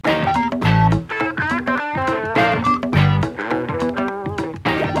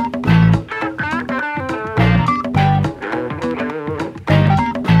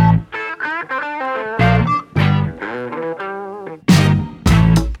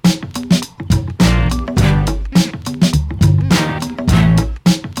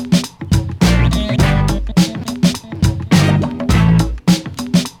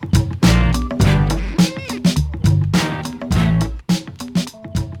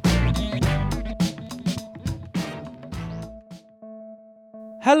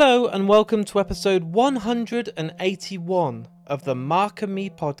Hello and welcome to episode 181 of the Mark and Me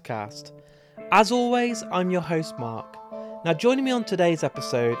podcast. As always, I'm your host Mark. Now joining me on today's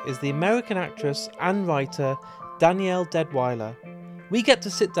episode is the American actress and writer Danielle Deadwyler. We get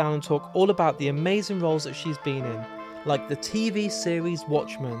to sit down and talk all about the amazing roles that she's been in, like the TV series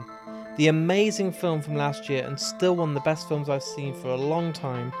Watchmen, the amazing film from last year and still one of the best films I've seen for a long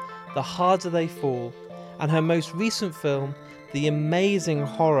time, The Harder They Fall, and her most recent film, the amazing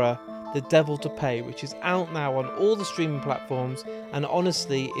horror The Devil to Pay, which is out now on all the streaming platforms and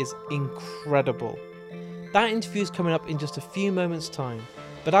honestly is incredible. That interview is coming up in just a few moments' time,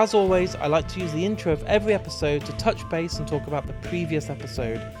 but as always I like to use the intro of every episode to touch base and talk about the previous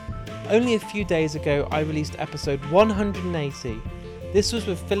episode. Only a few days ago I released episode 180. This was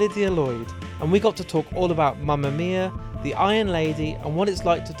with Philadelphia Lloyd, and we got to talk all about Mamma Mia, The Iron Lady, and what it's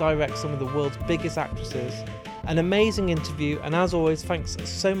like to direct some of the world's biggest actresses. An amazing interview, and as always, thanks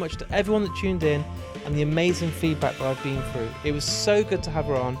so much to everyone that tuned in and the amazing feedback that I've been through. It was so good to have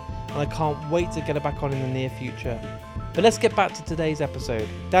her on, and I can't wait to get her back on in the near future. But let's get back to today's episode.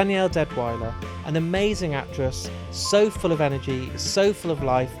 Danielle Deadwyler, an amazing actress, so full of energy, so full of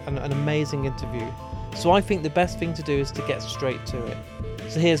life, and an amazing interview. So I think the best thing to do is to get straight to it.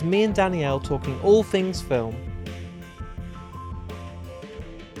 So here's me and Danielle talking all things film.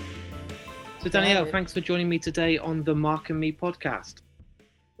 So Danielle, thanks for joining me today on the Mark and Me podcast.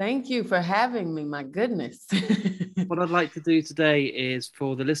 Thank you for having me. My goodness. What I'd like to do today is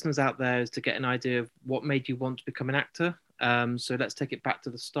for the listeners out there is to get an idea of what made you want to become an actor. So let's take it back to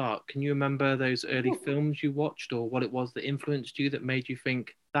the start. Can you remember those early films you watched or what it was that influenced you that made you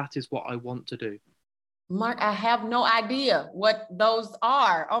think that is what I want to do? Mark, I have no idea what those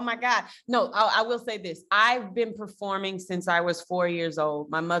are. Oh my God. No, I will say this. I've been performing since I was 4 years old.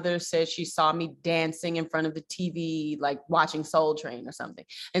 My mother said she saw me dancing in front of the TV, like watching Soul Train or something.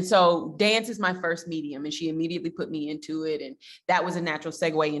 And so dance is my first medium, and she immediately put me into it. And that was a natural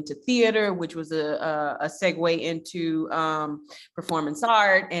segue into theater, which was a segue into performance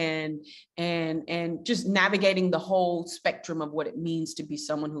art and just navigating the whole spectrum of what it means to be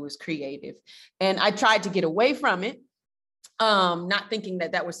someone who is creative. And I tried to get away from it, not thinking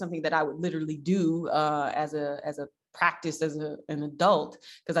that that was something that I would literally do as a practice as an adult,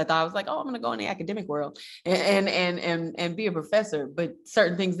 because I thought I was like, oh, I'm going to go in the academic world and be a professor. But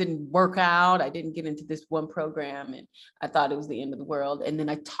certain things didn't work out. I didn't get into this one program, and I thought it was the end of the world. And then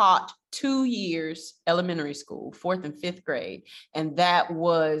I taught 2 years elementary school, 4th and 5th grade, and that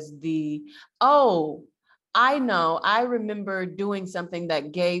was I remember doing something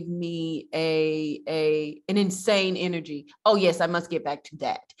that gave me an insane energy. Oh yes, I must get back to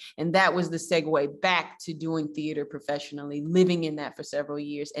that. And that was the segue back to doing theater professionally, living in that for several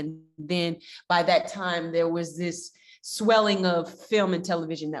years. And then by that time, there was this swelling of film and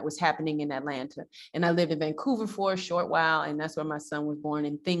television that was happening in Atlanta. And I lived in Vancouver for a short while, and that's where my son was born,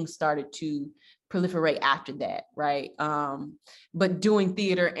 and things started to proliferate after that, right? But doing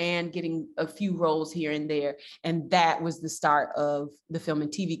theater and getting a few roles here and there. And that was the start of the film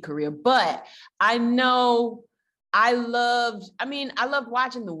and TV career. But I know I loved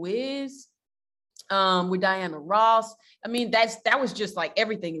watching The Wiz with Diana Ross. I mean, that was just like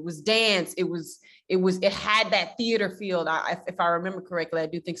everything. It was dance. It had that theater feel. If I remember correctly, I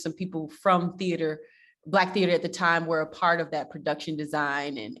do think some people from Black theater at the time were a part of that production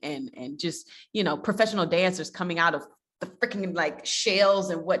design and just, professional dancers coming out of the freaking like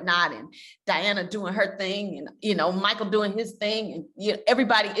shells and whatnot, and Diana doing her thing, and Michael doing his thing, and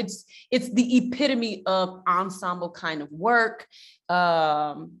everybody. It's the epitome of ensemble kind of work,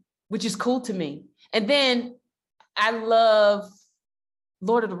 which is cool to me. And then I love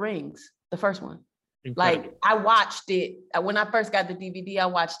Lord of the Rings, the first one. Incredible. Like I watched it when I first got the DVD. I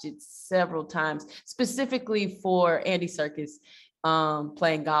watched it several times, specifically for Andy Serkis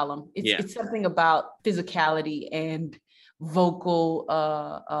playing Gollum. It's something about physicality and vocal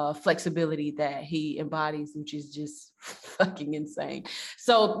flexibility that he embodies, which is just fucking insane.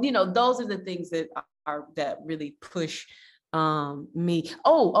 So those are the things that really push me.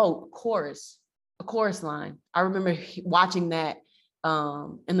 A chorus line. I remember watching that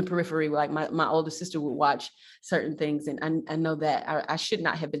in the periphery. Like my older sister would watch certain things, and I know that I should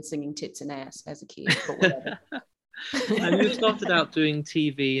not have been singing tits and ass as a kid, but whatever. And you started out doing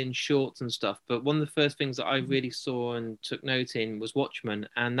TV and shorts and stuff, but one of the first things that I really saw and took note in was Watchmen,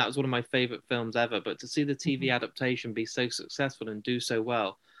 and that was one of my favorite films ever. But to see the TV adaptation be so successful and do so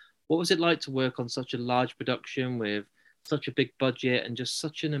well, what was it like to work on such a large production with such a big budget and just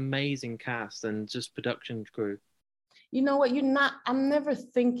such an amazing cast and just production crew? You know what? I'm never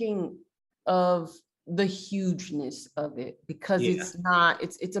thinking of the hugeness of it, because Yeah.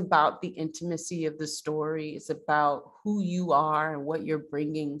 it's about the intimacy of the story. It's about who you are and what you're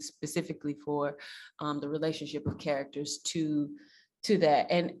bringing specifically for the relationship of characters to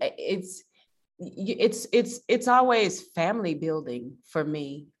that. And it's always family building for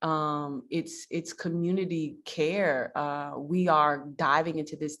me. It's community care. We are diving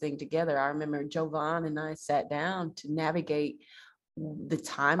into this thing together. I remember Jovan and I sat down to navigate the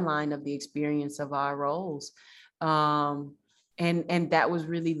timeline of the experience of our roles. And that was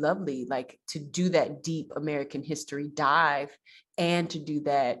really lovely, like to do that deep American history dive and to do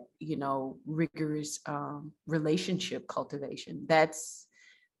that, rigorous relationship cultivation. That's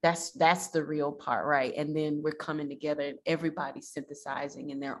the real part, right? And then we're coming together and everybody's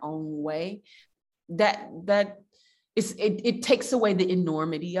synthesizing in their own way. It takes away the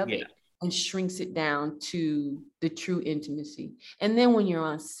enormity of it and shrinks it down to the true intimacy. And then when you're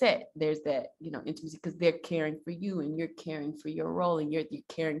on set, there's that, intimacy, because they're caring for you and you're caring for your role and you're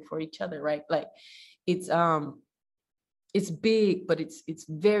caring for each other, right? Like it's big, but it's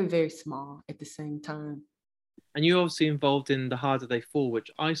very, very small at the same time. And you're obviously involved in The Harder They Fall,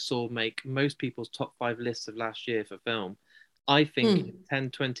 which I saw make most people's top 5 lists of last year for film. I think in 10,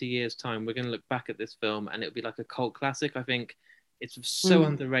 20 years' time, we're going to look back at this film and it'll be like a cult classic. I think it's so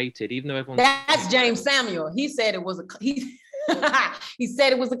underrated, even though everyone's... That's James Samuel. He said it was he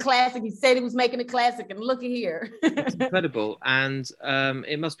said it was a classic. He said he was making a classic, and look at here. It's incredible. And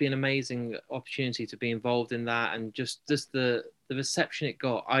it must be an amazing opportunity to be involved in that, and just the reception it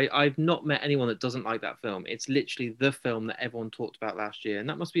got. I've not met anyone that doesn't like that film. It's literally the film that everyone talked about last year, and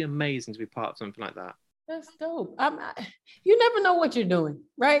that must be amazing to be part of something like that. That's dope. You never know what you're doing,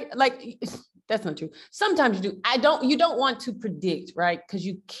 right? Like, that's not true. Sometimes you do. You don't want to predict, right? Because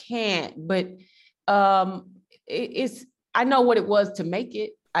you can't. But I know what it was to make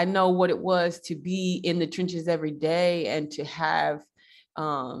it. I know what it was to be in the trenches every day and to have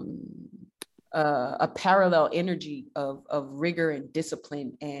a parallel energy of rigor and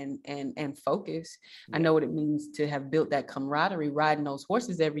discipline and focus. Yeah. I know what it means to have built that camaraderie, riding those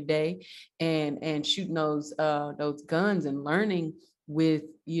horses every day and shooting those guns and learning with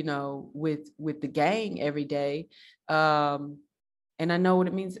the gang every day. And I know what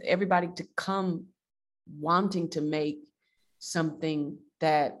it means everybody to come wanting to make something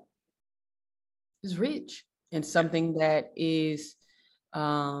that is rich and something that is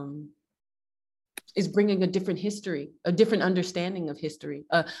bringing a different history, a different understanding of history,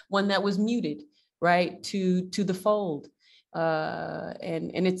 one that was muted, right, to the fold.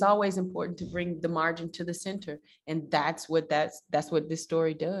 And it's always important to bring the margin to the center. And that's what this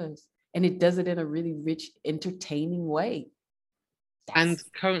story does. And it does it in a really rich, entertaining way. And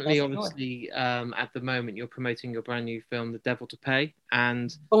currently, obviously, at the moment, you're promoting your brand new film, The Devil to Pay.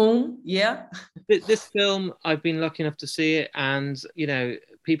 And boom, yeah. This film, I've been lucky enough to see it, and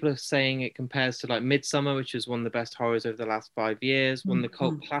people are saying it compares to like Midsommar, which is one of the best horrors over the last 5 years, one of the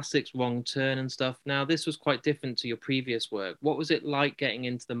cult classics, Wrong Turn and stuff. Now, this was quite different to your previous work. What was it like getting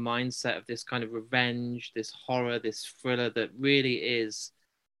into the mindset of this kind of revenge, this horror, this thriller that really is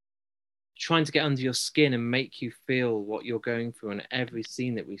trying to get under your skin and make you feel what you're going through in every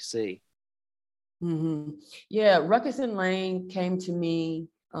scene that we see? Mm-hmm. Yeah, Ruckus and Lane came to me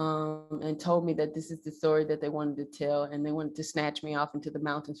and told me that this is the story that they wanted to tell, and they wanted to snatch me off into the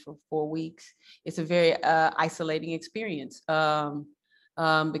mountains for 4 weeks. It's a very isolating experience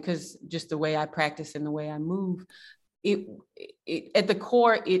because just the way I practice and the way I move, it at the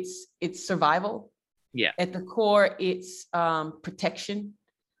core, it's survival. Yeah. At the core, it's protection,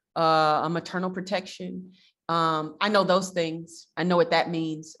 a maternal protection. I know those things. I know what that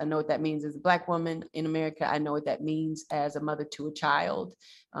means. I know what that means as a Black woman in America. I know what that means as a mother to a child.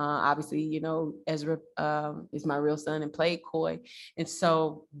 Obviously, Ezra is my real son and played Coy. And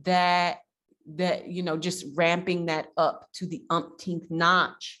so that just ramping that up to the umpteenth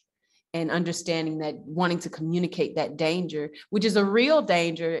notch and understanding that, wanting to communicate that danger, which is a real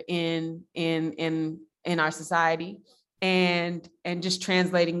danger in our society, and just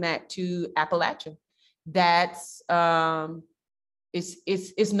translating that to Appalachia. That's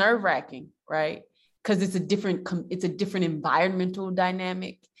it's nerve-wracking, right? Because it's a different environmental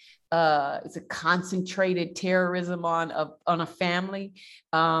dynamic. It's a concentrated terrorism on a family,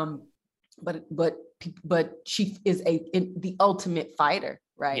 but she is the ultimate fighter,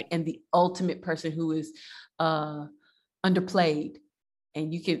 right? Yeah. And the ultimate person who is underplayed,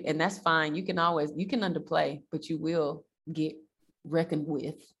 and that's fine. You can underplay, but you will get reckoned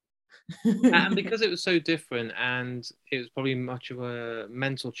with. And because it was so different and it was probably much of a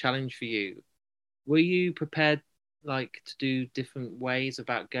mental challenge for you, were you prepared like to do different ways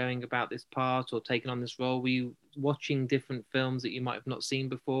about going about this part or taking on this role? Were you watching different films that you might have not seen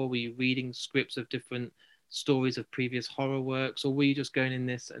before? Were you reading scripts of different stories of previous horror works, or were you just going in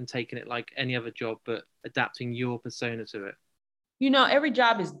this and taking it like any other job, but adapting your persona to it? Every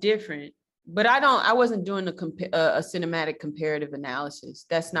job is different, but I wasn't doing a cinematic comparative analysis.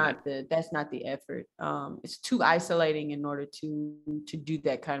 That's not the effort. It's too isolating in order to do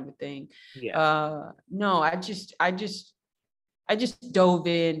that kind of a thing. No, I just dove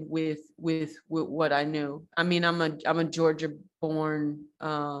in with what I knew. I mean, I'm a Georgia born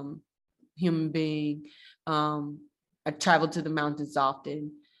human being. I travel to the mountains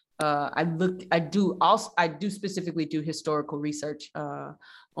often. I do specifically do historical research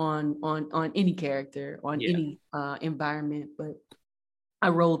on any character, on any environment, but I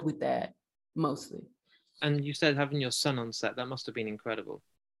rolled with that mostly. And you said having your son on set, that must have been incredible.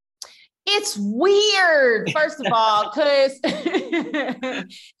 It's weird, first of all, because I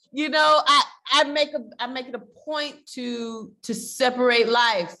make it a point to separate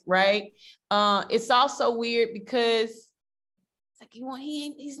life, right? It's also weird because it's like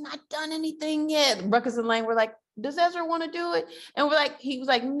he's not done anything yet. Ruckus and Lane were like, does Ezra want to do it? And he was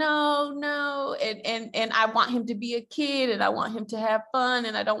like, no. And I want him to be a kid and I want him to have fun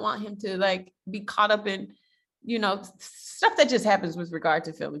and I don't want him to like be caught up in, stuff that just happens with regard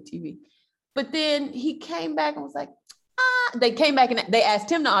to film and TV. But then he came back and was like, they came back and they asked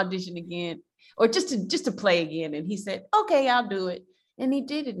him to audition again or just to play again. And he said, okay, I'll do it. And he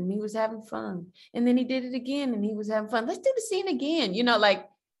did it and he was having fun. And then he did it again and he was having fun. Let's do the scene again.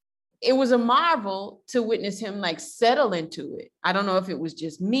 It was a marvel to witness him like settle into it. I don't know if it was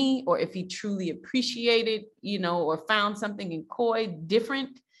just me or if he truly appreciated, or found something in Coy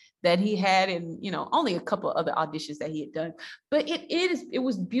different that he had in, only a couple of other auditions that he had done. But it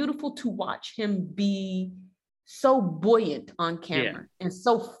was beautiful to watch him be so buoyant on camera and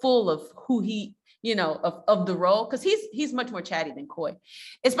so full of who he, of the role. Cause he's much more chatty than Coy,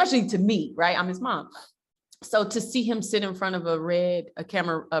 especially to me, right? I'm his mom. So to see him sit in front of a red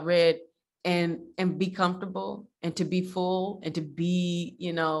and be comfortable and to be full and to be,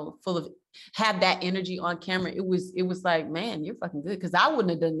 full of, have that energy on camera. It was like, man, you're fucking good. Cause I wouldn't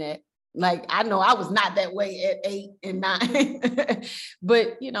have done that. Like, I know I was not that way at 8 and 9,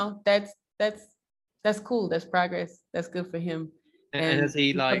 but that's cool. That's progress. That's good for him. And has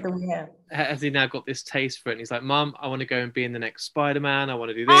he has he now got this taste for it? And he's like, Mom, I want to go and be in the next Spider-Man. I want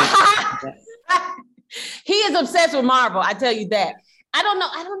to do this. He is obsessed with Marvel. I tell you that. I don't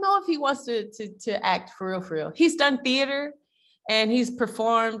know if he wants to act for real. He's done theater and he's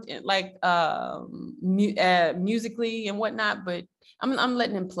performed like musically and whatnot, but I'm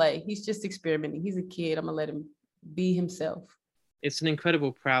letting him play. He's just experimenting. He's a kid. I'm gonna let him be himself. It's an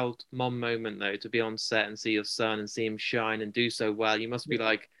incredible proud mom moment though, to be on set and see your son and see him shine and do so well. You must be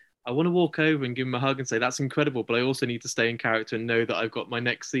like, I want to walk over and give him a hug and say, that's incredible, but I also need to stay in character and know that I've got my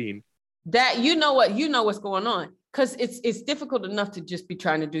next scene. That what's going on. Because it's difficult enough to just be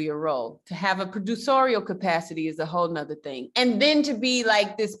trying to do your role. To have a producerial capacity is a whole nother thing. And then to be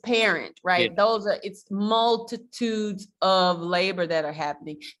like this parent, right? Yeah. It's multitudes of labor that are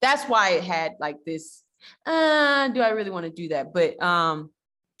happening. That's why it had like this, do I really want to do that? But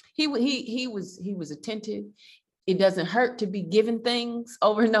he was attentive. It doesn't hurt to be given things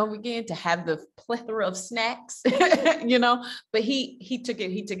over and over again, to have the plethora of snacks, but he took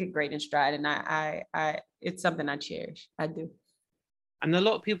it great in stride. And I it's something I cherish. I do. And a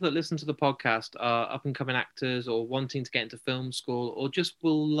lot of people that listen to the podcast are up and coming actors or wanting to get into film school or just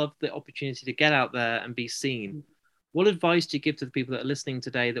will love the opportunity to get out there and be seen. What advice do you give to the people that are listening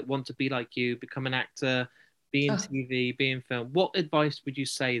today that want to be like you, become an actor, be in TV, be in film? What advice would you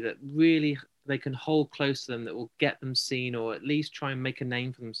say that really they can hold close to them that will get them seen or at least try and make a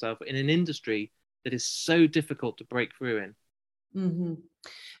name for themselves in an industry that is so difficult to break through in? Mm-hmm.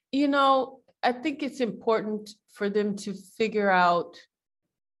 I think it's important for them to figure out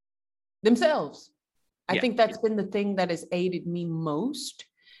themselves. I think that's been the thing that has aided me most.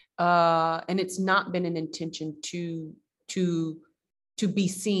 And it's not been an intention to be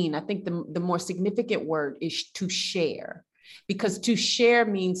seen. I think the more significant word is to share. Because to share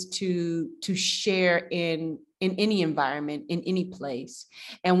means to share in any environment, in any place.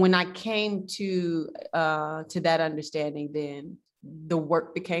 And when I came to that understanding, then the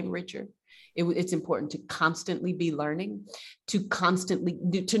work became richer. It's important to constantly be learning, to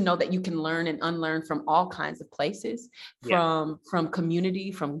know that you can learn and unlearn from all kinds of places, from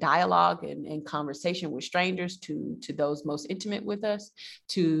community, from dialogue and conversation with strangers to those most intimate with us,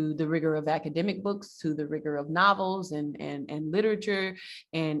 to the rigor of academic books, to the rigor of novels and literature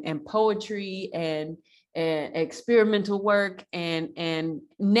and poetry. And and experimental work and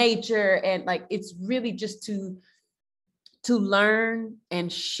nature, and like it's really just to learn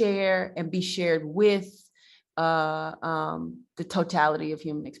and share and be shared with the totality of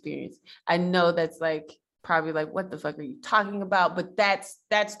human experience. I know that's like probably like, what the fuck are you talking about? But that's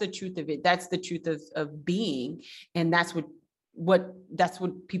the truth of it. That's the truth of being, and that's what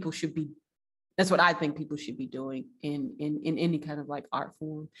people should be. That's what I think people should be doing in any kind of like art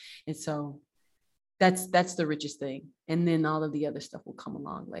form. And so that's the richest thing. And then all of the other stuff will come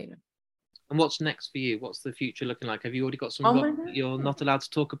along later. And what's next for you? What's the future looking like? Have you already got some rock that you're not allowed to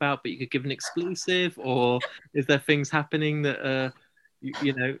talk about, but you could give an exclusive? Or is there things happening that,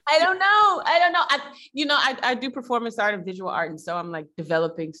 you know? I don't know. I do performance art and visual art. And so I'm like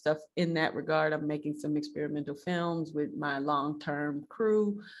developing stuff in that regard. I'm making some experimental films with my long-term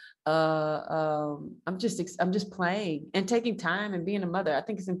crew. I'm just playing and taking time and being a mother. I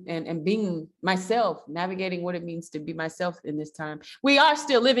think it's and being myself, navigating what it means to be myself in this time. We are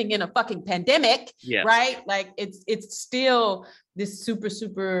still living in a fucking pandemic, right? Like it's still this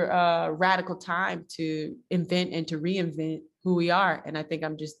super radical time to invent and to reinvent who we are. And I think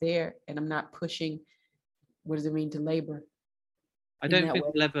I'm just there, and I'm not pushing. What does it mean to labor? I don't think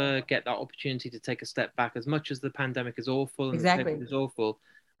we'll ever get that opportunity to take a step back. As much as the pandemic is awful and exactly. the is awful,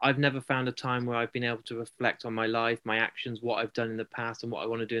 I've never found a time where I've been able to reflect on my life, my actions, what I've done in the past, and what I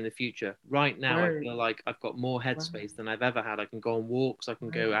want to do in the future. Right now, I feel like I've got more headspace than I've ever had. I can go on walks, I can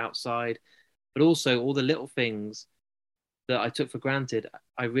go outside, but also all the little things that I took for granted,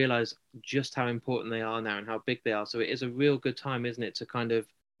 I realize just how important they are now and how big they are. So it is a real good time, isn't it, to kind of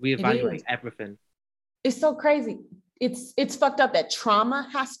reevaluate everything. It's so crazy. It's fucked up that trauma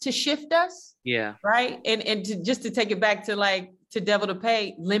has to shift us. Yeah. Right. And to take it back to like to Devil to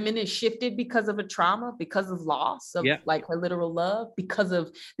Pay, Lemon is shifted because of a trauma, because of loss of like her literal love, because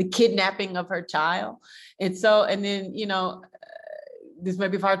of the kidnapping of her child. And so, and then, you know, this may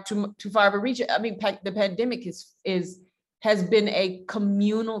be too far of a reach. I mean, the pandemic has been a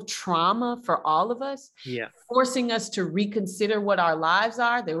communal trauma for all of us, forcing us to reconsider what our lives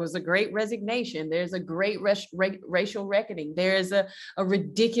are. There was a great resignation. There's a great racial reckoning. There is a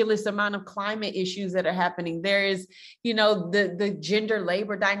ridiculous amount of climate issues that are happening. There is, you know, the gender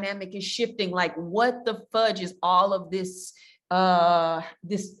labor dynamic is shifting. Like, what the fudge is all of this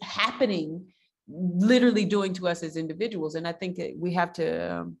happening literally doing to us as individuals? And I think that we have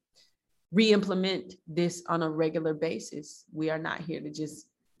to re-implement this on a regular basis. We are not here to just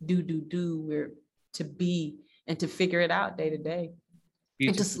do. We're to be and to figure it out day to day. Beautiful.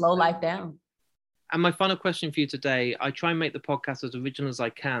 And to slow life down. And my final question for you today, I try and make the podcast as original as I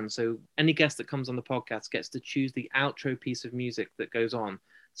can. So any guest that comes on the podcast gets to choose the outro piece of music that goes on.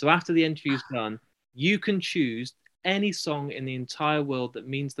 So after the interview's done, you can choose any song in the entire world that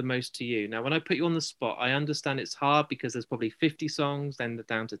means the most to you. Now, when I put you on the spot, I understand it's hard because there's probably 50 songs, then they're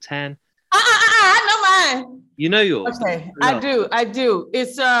down to 10. I know mine. You know yours. Okay, I do.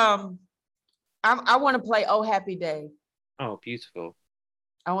 It's I want to play "Oh Happy Day." Oh, beautiful.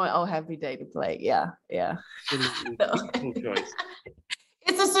 I want "Oh Happy Day" to play. Yeah. Beautiful choice.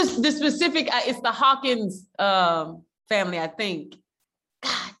 It's the specific. It's the Hawkins family, I think.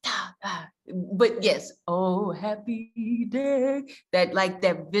 But yes, "Oh Happy Day,"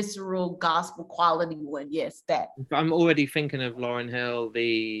 that visceral gospel quality one. Yes, that. I'm already thinking of Lauryn Hill,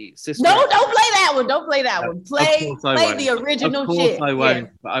 the sister. No, don't play that one. Don't play that one. Play the original shit. Of course I won't.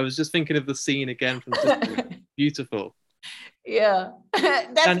 But I was just thinking of the scene again from Sister. Beautiful. Yeah,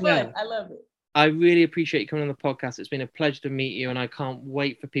 that's fun. I love it. I really appreciate you coming on the podcast. It's been a pleasure to meet you, and I can't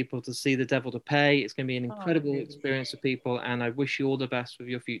wait for people to see The Devil to Pay. It's going to be an incredible experience for people, and I wish you all the best with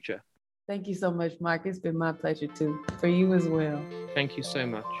your future. Thank you so much, Mark. It's been my pleasure too. For you as well. Thank you so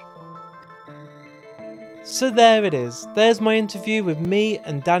much. So there it is. There's my interview with me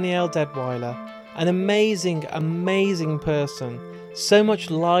and Danielle Deadwyler. An amazing, amazing person. So much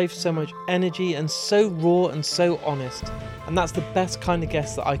life, so much energy, and so raw and so honest. And that's the best kind of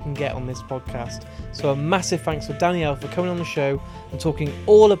guest that I can get on this podcast. So a massive thanks for Danielle for coming on the show and talking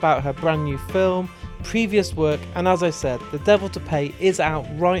all about her brand new film, previous work, and as I said, The Devil to Pay is out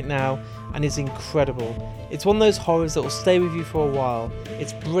right now and is incredible. It's one of those horrors that will stay with you for a while.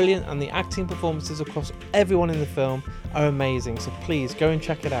 It's brilliant, and the acting performances across everyone in the film are amazing, so please go and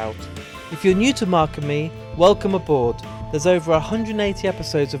check it out. If you're new to Mark and Me, welcome aboard. There's over 180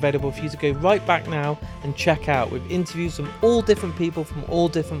 episodes available for you to go right back now and check out, with interviews from all different people from all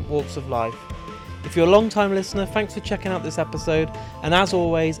different walks of life. If If you're a long time listener, thanks for checking out this episode, and as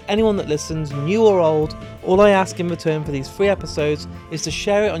always, anyone that listens, new or old, all I ask in return for these free episodes is to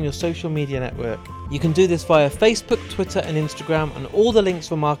share it on your social media network. You can do this via Facebook, Twitter and Instagram, and all the links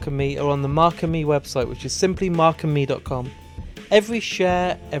for Mark and Me are on the Mark and Me website, which is simply markandme.com. Every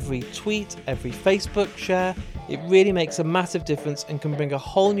share, every tweet, every Facebook share, it really makes a massive difference and can bring a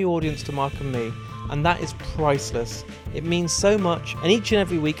whole new audience to Mark and Me, and that is priceless. It means so much, and each and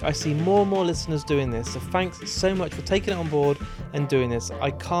every week I see more and more listeners doing this, so thanks so much for taking it on board and doing this.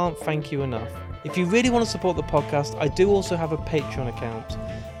 I can't thank you enough. If you really want to support the podcast, I do also have a Patreon account.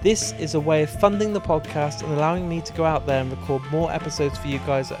 This is a way of funding the podcast and allowing me to go out there and record more episodes for you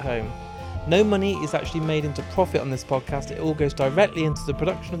guys at home. No money is actually made into profit on this podcast. It all goes directly into the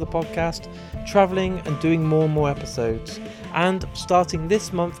production of the podcast, travelling and doing more and more episodes. And starting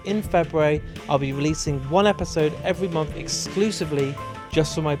this month in February, I'll be releasing one episode every month exclusively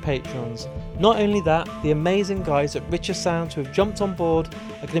just for my patrons. Not only that, the amazing guys at Richer Sound who have jumped on board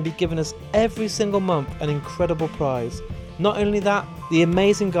are going to be giving us every single month an incredible prize. Not only that, the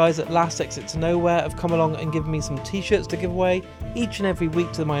amazing guys at Last Exit to Nowhere have come along and given me some t-shirts to give away each and every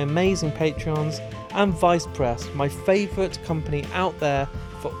week to my amazing patrons, and Vice Press, my favourite company out there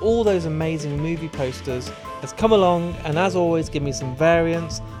for all those amazing movie posters, has come along and as always give me some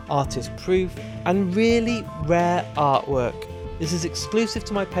variants, artist proof and really rare artwork. This is exclusive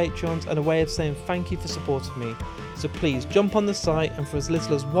to my patrons and a way of saying thank you for supporting me. So please jump on the site, and for as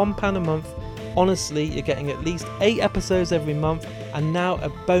little as £1 a month, honestly, you're getting at least 8 episodes every month, and now a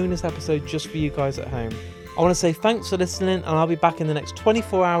bonus episode just for you guys at home. I want to say thanks for listening, and I'll be back in the next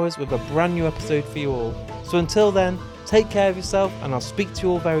 24 hours with a brand new episode for you all. So until then, take care of yourself, and I'll speak to you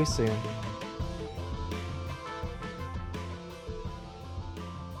all very soon.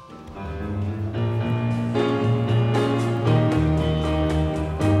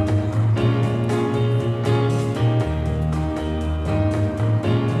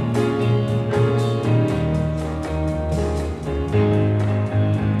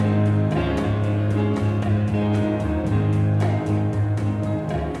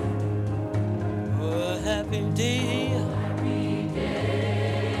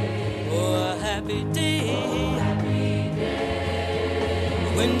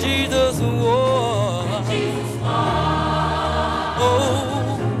 When Jesus was,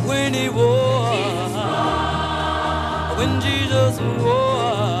 oh, when he was, when Jesus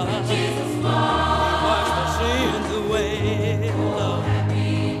was, he washed my sins away. Oh,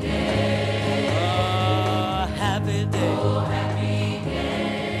 happy day, oh, happy day,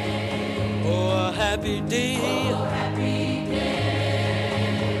 oh, happy day, oh, happy day,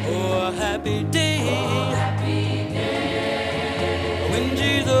 oh, happy day, oh, happy day. When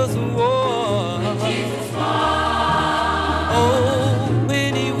Jesus was, oh,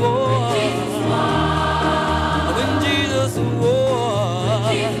 when he was, when Jesus was,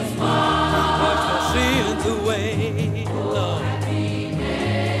 he washed my sins away. Lord,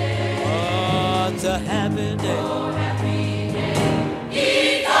 oh, it's a happy day.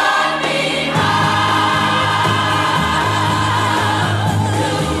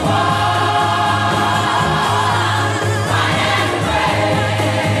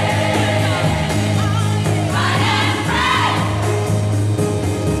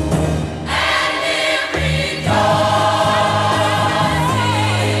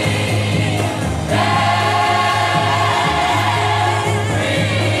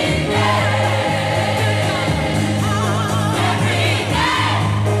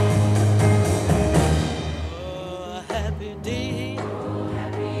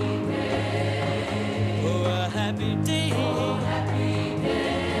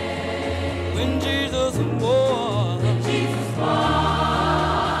 When Jesus was,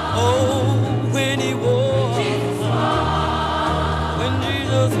 oh, when he was, when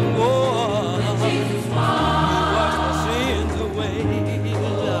Jesus was, he washed my sins away.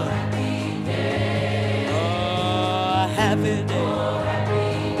 Oh, happy day.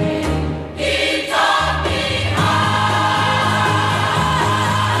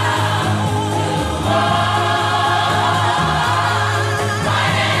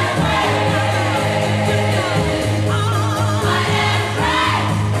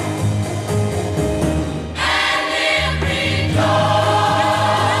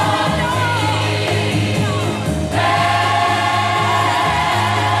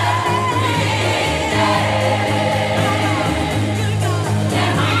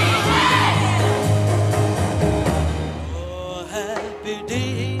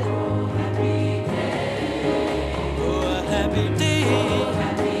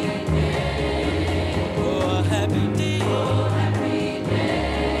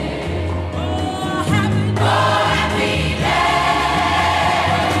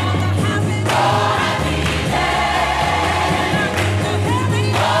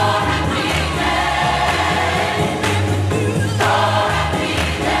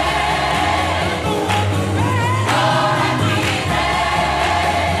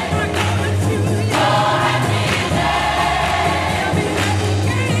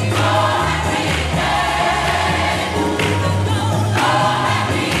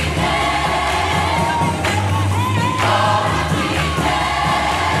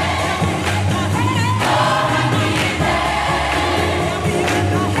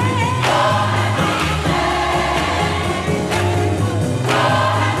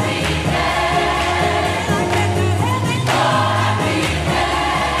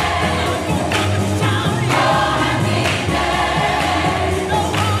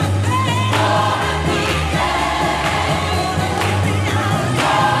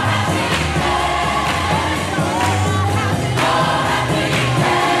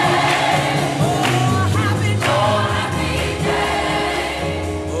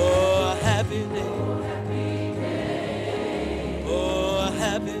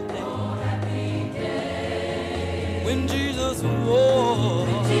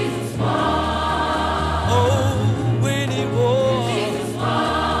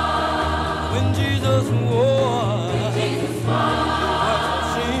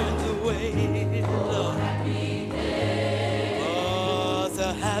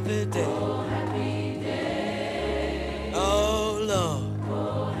 happy day. Oh, Lord.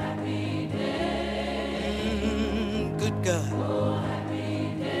 Good God.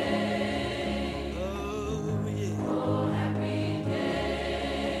 Oh, yeah.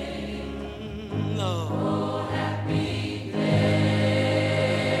 Lord.